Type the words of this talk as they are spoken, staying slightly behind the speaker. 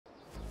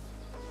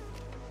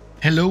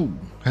Hello.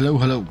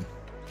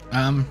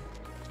 I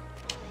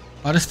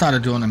just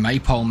started doing a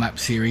Maypole map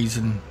series,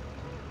 and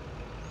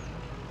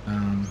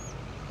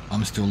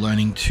I'm still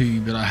learning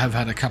too, but I have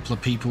had a couple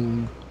of people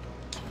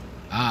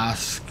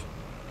ask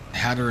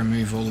how to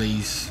remove all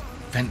these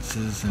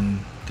fences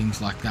and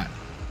things like that.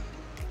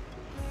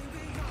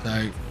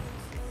 So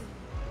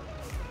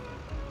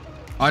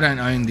I don't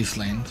own this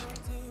land.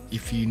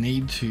 If you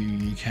need to,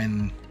 you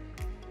can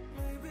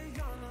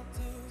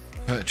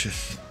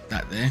purchase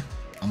that there.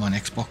 I'm on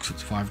Xbox,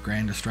 it's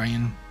 $5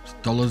 Australian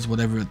dollars,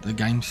 whatever the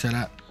game's set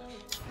at.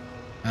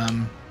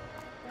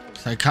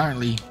 So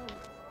currently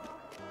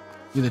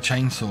with a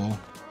chainsaw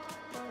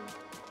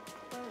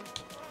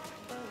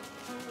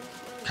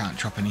can't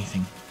chop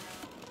anything,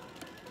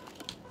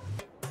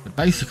 but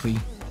basically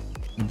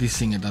with this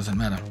thing it doesn't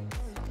matter.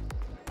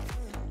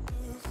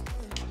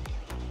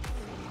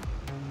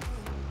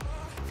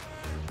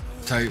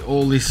 So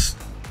all this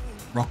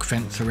rock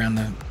fence around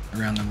the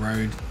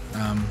road,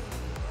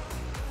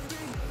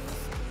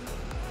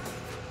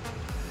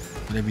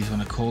 whatever you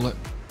want to call it,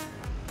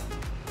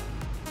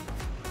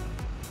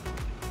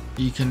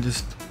 you can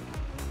just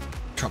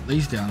chop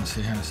these down.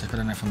 See, hang on a sec, I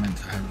don't know if I meant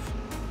to have,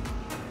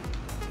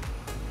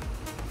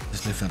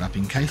 just lift that up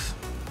in case.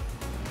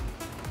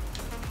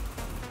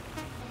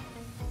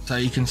 So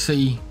you can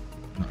see,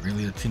 not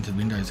really, the tinted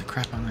windows are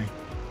crap, aren't they?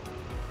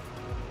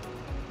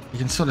 You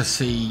can sort of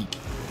see,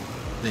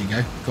 there you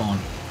go, gone,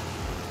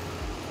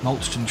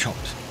 mulched and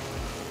chopped.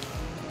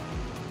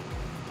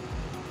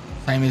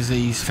 Same as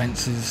these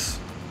fences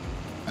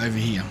over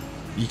here.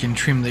 You can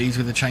trim these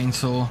with a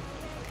chainsaw,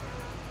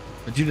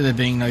 but due to there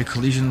being no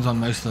collisions on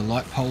most of the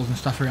light poles and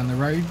stuff around the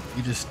road,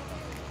 you just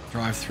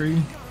drive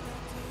through,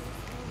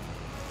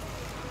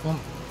 boom,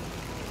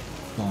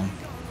 gone.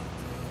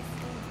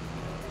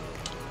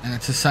 And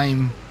it's the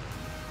same.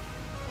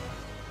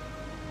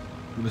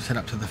 We'll just head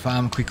up to the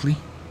farm quickly.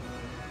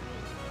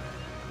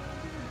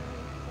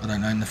 I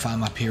don't own the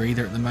farm up here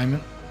either at the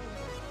moment.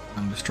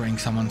 I'm destroying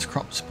someone's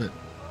crops, but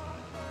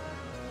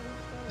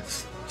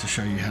that's to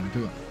show you how to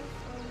do it.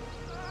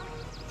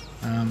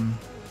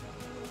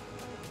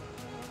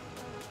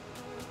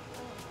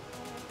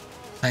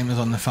 Same as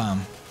on the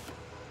farm.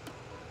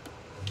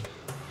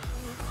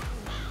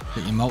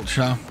 Get your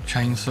mulcher,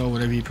 chainsaw,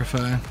 whatever you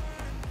prefer.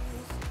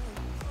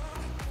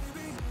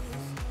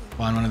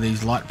 Find one of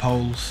these light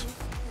poles.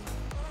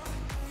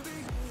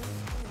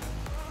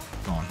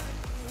 Gone.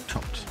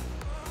 Chopped.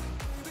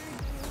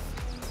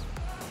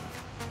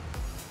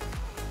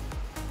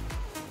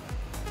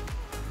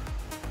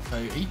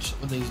 So each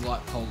of these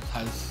light poles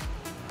has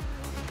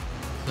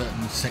a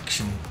certain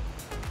section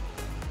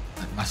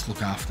that must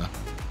look after.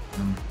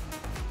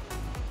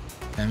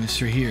 Same as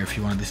through here if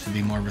you wanted this to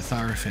be more of a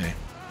thoroughfare.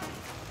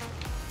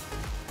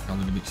 Go a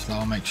little bit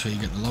slower, make sure you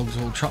get the logs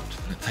all chopped,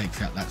 but it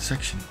takes out that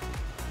section.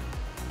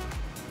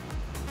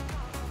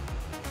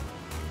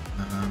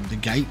 The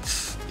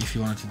gates, if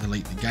you wanted to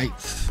delete the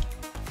gates,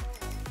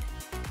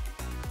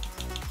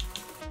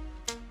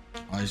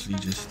 I usually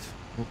just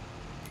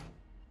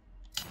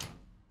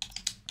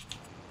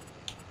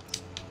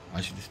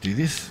do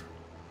this,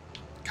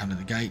 come to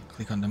the gate,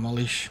 click on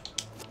demolish,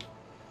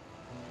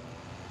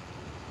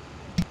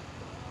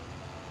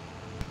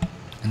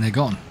 and they're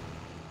gone.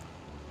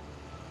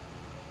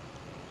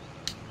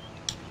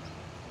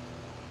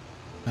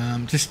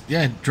 Just,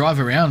 yeah, drive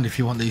around if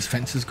you want these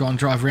fences gone.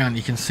 Drive around,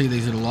 you can see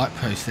these little light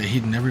posts, they're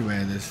hidden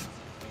everywhere. There's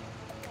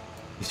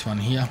this one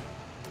here.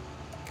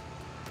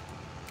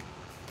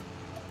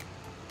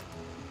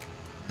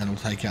 That'll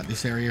take out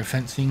this area of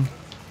fencing,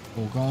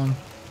 all gone.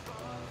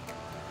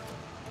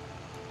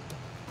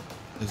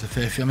 There's a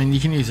fair few. I mean, you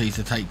can use these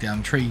to take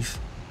down trees,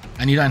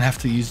 and you don't have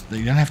to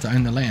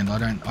own the land. I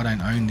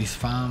don't own this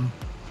farm.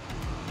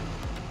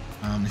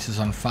 This is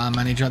on Farm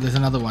Manager. There's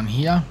another one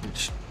here,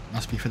 which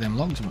must be for them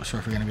logs. I'm not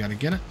sure if we're going to be able to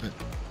get it, but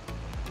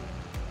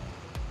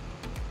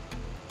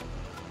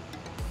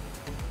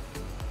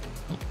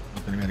not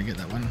going to be able to get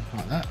that one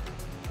like that.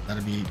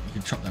 That'll be, you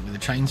can chop that with a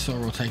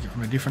chainsaw or take it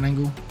from a different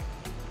angle.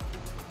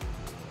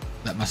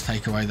 That must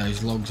take away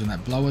those logs and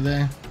that blower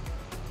there.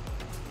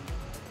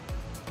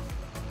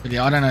 But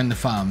yeah, I don't own the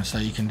farm, so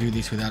you can do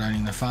this without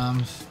owning the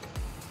farms.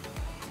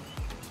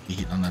 You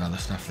hit on that other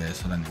stuff there,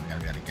 so I don't think we're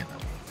going to be able to get that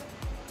one.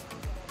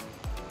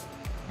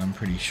 I'm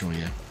pretty sure,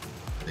 yeah.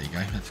 There you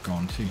go, that's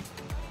gone too.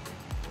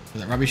 So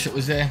that rubbish that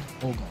was there,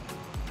 all gone.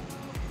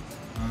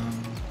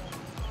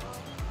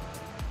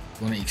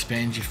 You want to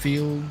expand your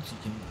fields, you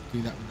can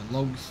do that with the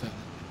logs so that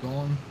they're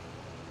gone.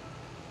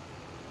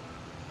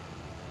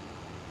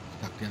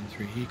 Stuck down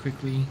through here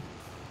quickly.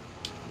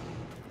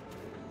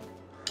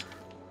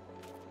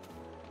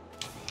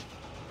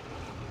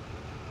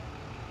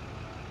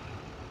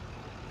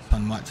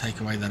 Sun might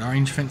take away that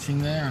orange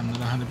fencing there, I'm not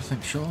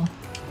 100% sure.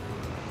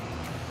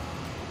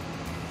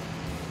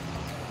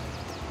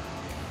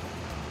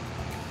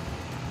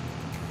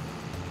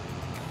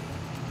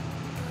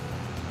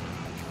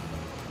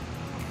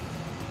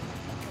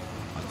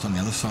 On the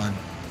other side,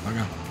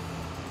 bugger.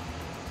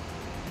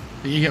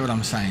 But you get what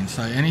I'm saying.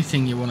 So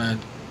anything you want to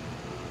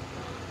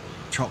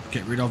chop,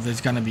 get rid of.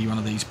 There's going to be one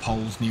of these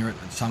poles near it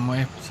at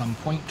somewhere, some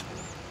point,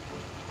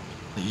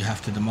 that you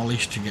have to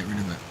demolish to get rid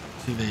of it.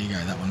 See, there you go,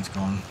 that one's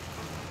gone.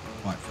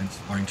 White fence,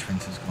 orange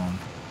fence is gone.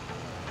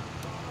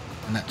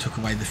 And that took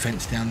away the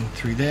fence down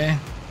through there.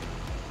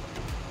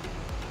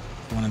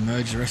 I want to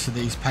merge the rest of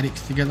these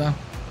paddocks together.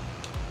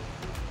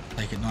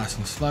 Take it nice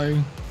and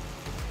slow.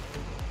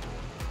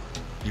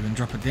 Even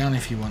drop it down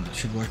if you want, it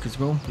should work as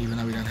well, even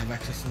though we don't have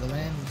access to the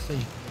land. We'll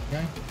see.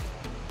 There you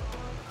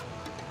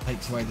go.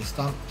 Takes away the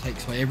stump,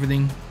 takes away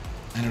everything,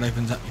 and it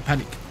opens up your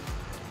paddock.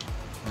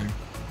 So,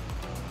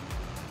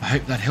 I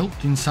hope that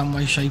helped in some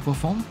way, shape or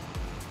form.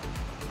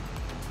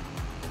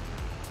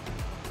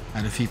 I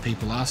had a few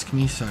people ask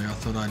me, so I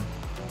thought I'd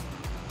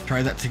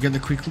throw that together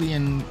quickly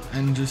and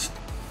just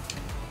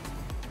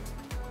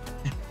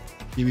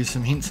give you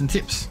some hints and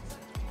tips.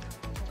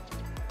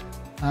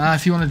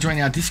 If you want to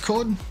join our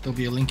Discord, there'll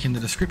be a link in the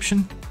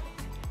description.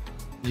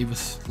 Leave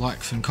us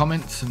likes and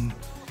comments and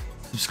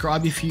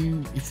subscribe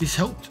if this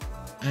helped,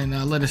 and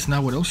let us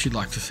know what else you'd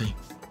like to see.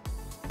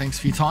 Thanks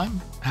for your time,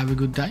 have a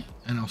good day,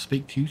 and I'll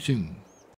speak to you soon.